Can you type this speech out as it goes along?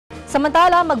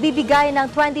Samantala, magbibigay ng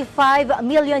 25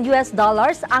 million US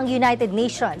dollars ang United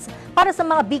Nations para sa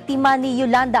mga biktima ni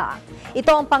Yolanda.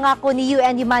 Ito ang pangako ni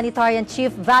UN Humanitarian Chief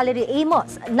Valerie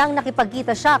Amos nang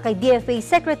nakipagkita siya kay DFA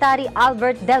Secretary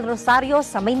Albert Del Rosario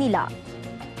sa Maynila.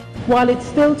 While it's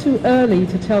still too early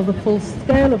to tell the full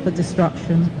scale of the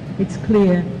destruction, it's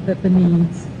clear that the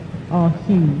needs are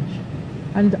huge.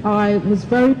 And I was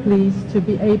very pleased to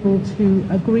be able to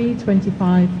agree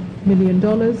 $25 million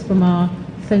from our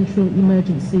Central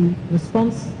Emergency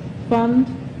Response Fund.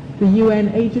 The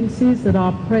UN agencies that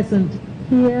are present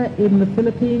here in the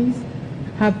Philippines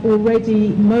have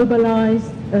already mobilized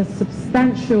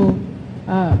substantial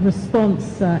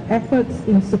response efforts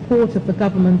in support of the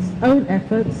government's own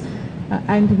efforts,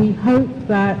 and we hope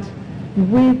that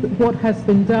with what has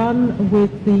been done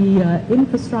with the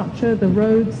infrastructure, the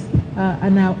roads are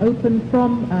now open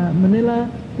from Manila,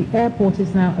 the airport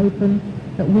is now open,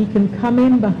 that we can come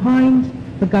in behind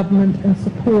the government and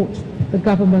support the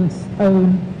government's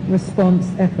own response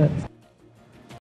efforts.